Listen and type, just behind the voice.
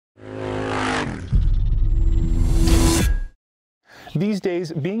These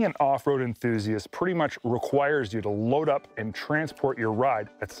days, being an off-road enthusiast pretty much requires you to load up and transport your ride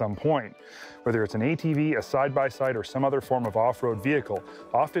at some point. Whether it's an ATV, a side-by-side, or some other form of off-road vehicle,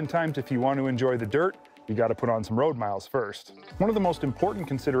 oftentimes if you want to enjoy the dirt, you got to put on some road miles first. One of the most important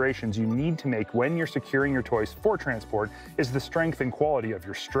considerations you need to make when you're securing your toys for transport is the strength and quality of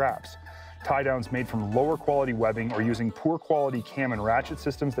your straps. Tie-downs made from lower quality webbing or using poor quality cam and ratchet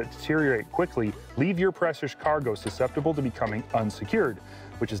systems that deteriorate quickly leave your precious cargo susceptible to becoming unsecured,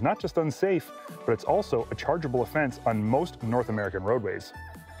 which is not just unsafe, but it's also a chargeable offense on most North American roadways.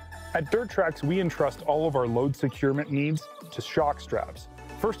 At Trax, we entrust all of our load securement needs to ShockStraps.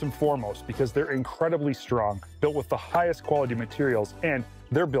 First and foremost, because they're incredibly strong, built with the highest quality materials, and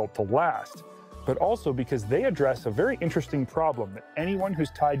they're built to last. But also because they address a very interesting problem that anyone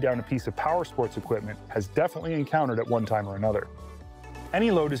who's tied down a piece of power sports equipment has definitely encountered at one time or another. Any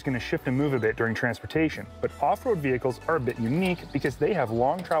load is going to shift and move a bit during transportation, but off-road vehicles are a bit unique because they have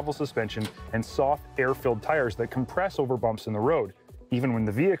long travel suspension and soft air-filled tires that compress over bumps in the road, even when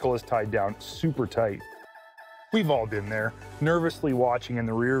the vehicle is tied down super tight. We've all been there, nervously watching in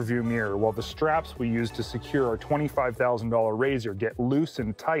the rearview mirror while the straps we use to secure our $25,000 Razor get loose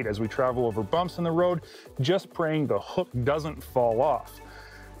and tight as we travel over bumps in the road, just praying the hook doesn't fall off.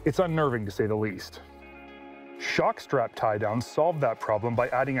 It's unnerving to say the least. ShockStrap tie-downs solve that problem by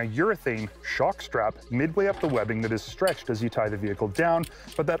adding a urethane shock strap midway up the webbing that is stretched as you tie the vehicle down,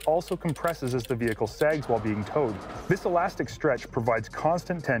 but that also compresses as the vehicle sags while being towed. This elastic stretch provides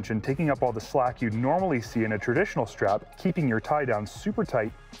constant tension, taking up all the slack you'd normally see in a traditional strap, keeping your tie-down super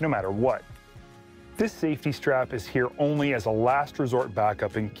tight no matter what. This safety strap is here only as a last resort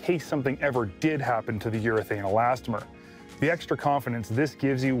backup in case something ever did happen to the urethane elastomer. The extra confidence this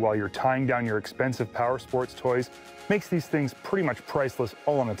gives you while you're tying down your expensive power sports toys makes these things pretty much priceless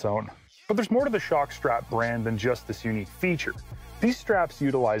all on its own. But there's more to the ShockStrap brand than just this unique feature. These straps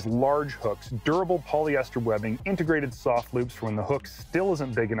utilize large hooks, durable polyester webbing, integrated soft loops for when the hook still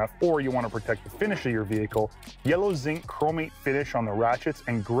isn't big enough or you want to protect the finish of your vehicle, yellow zinc chromate finish on the ratchets,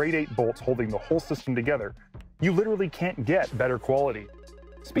 and grade 8 bolts holding the whole system together. You literally can't get better quality.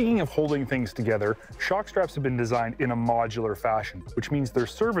 Speaking of holding things together, ShockStraps have been designed in a modular fashion, which means they're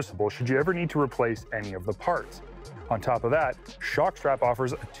serviceable should you ever need to replace any of the parts. On top of that, ShockStrap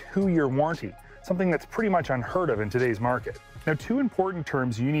offers a 2-year warranty, something that's pretty much unheard of in today's market. Now, 2 important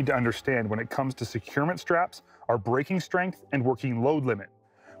terms you need to understand when it comes to securement straps are braking strength and working load limit.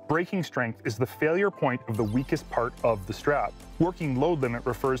 Braking strength is the failure point of the weakest part of the strap. Working load limit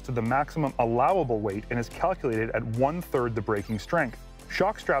refers to the maximum allowable weight and is calculated at 1/3 the braking strength.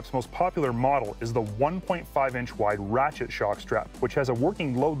 ShockStrap's most popular model is the 1.5-inch wide ratchet shock strap, which has a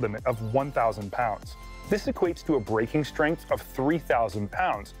working load limit of 1,000 pounds. This equates to a braking strength of 3,000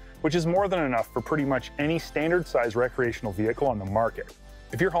 pounds, which is more than enough for pretty much any standard-size recreational vehicle on the market.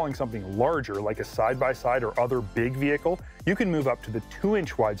 If you're hauling something larger, like a side-by-side or other big vehicle, you can move up to the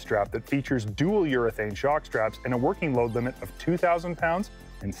 2-inch wide strap that features dual urethane shock straps and a working load limit of 2,000 pounds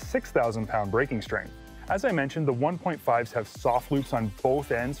and 6,000 pound braking strength. As I mentioned, the 1.5s have soft loops on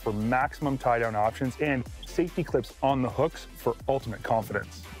both ends for maximum tie-down options and safety clips on the hooks for ultimate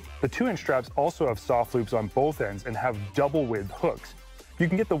confidence. The 2-inch straps also have soft loops on both ends and have double-width hooks. You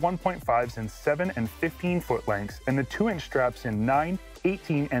can get the 1.5s in 7 and 15-foot lengths and the 2-inch straps in 9,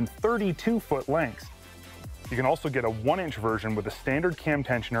 18, and 32-foot lengths. You can also get a 1-inch version with a standard cam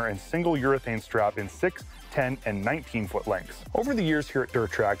tensioner and single urethane strap in 6, 10, and 19-foot lengths. Over the years here at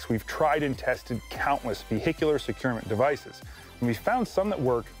Trax, we've tried and tested countless vehicular securement devices, and we've found some that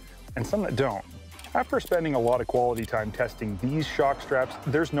work and some that don't. After spending a lot of quality time testing these ShockStraps,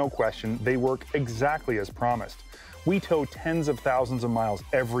 there's no question they work exactly as promised. We tow tens of thousands of miles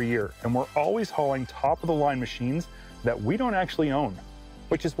every year, and we're always hauling top-of-the-line machines that we don't actually own.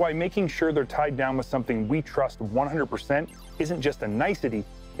 Which is why making sure they're tied down with something we trust 100% isn't just a nicety,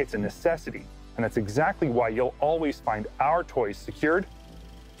 it's a necessity. And that's exactly why you'll always find our toys secured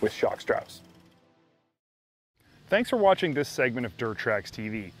with ShockStraps. Thanks for watching this segment of Trax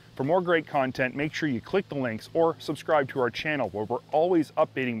TV. For more great content, make sure you click the links or subscribe to our channel where we're always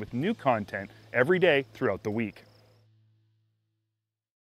updating with new content every day throughout the week.